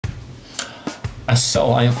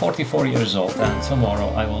So I am 44 years old, and tomorrow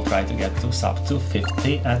I will try to get to sub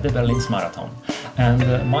 250 at the Berlin Marathon.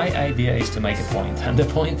 And my idea is to make a point, and the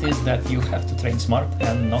point is that you have to train smart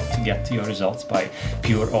and not to get to your results by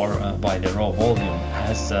pure or by the raw volume,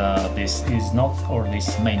 as this is not, or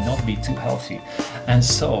this may not be too healthy. And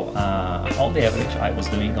so on the average I was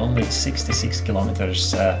doing only 66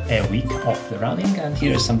 kilometers a week of the running, and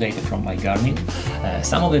here is some data from my Garmin.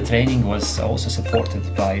 Some of the training was also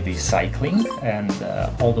supported by the cycling, and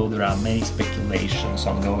although there are many speculations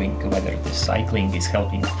ongoing whether the cycling is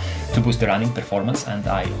helping to boost the running performance, and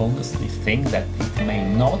I honestly think that it may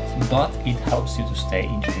not, but it helps you to stay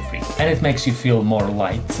injury free and it makes you feel more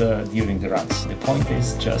light during the runs. The point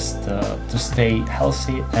is just to stay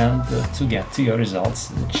healthy and to get to your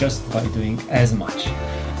results just by doing as much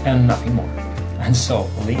and nothing more. And so,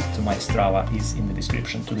 link to my Strava is in the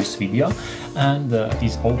description to this video, and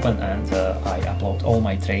is open, and I upload all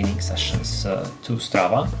my training sessions to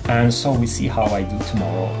Strava. And so we see how I do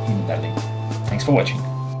tomorrow in Berlin. Thanks for watching.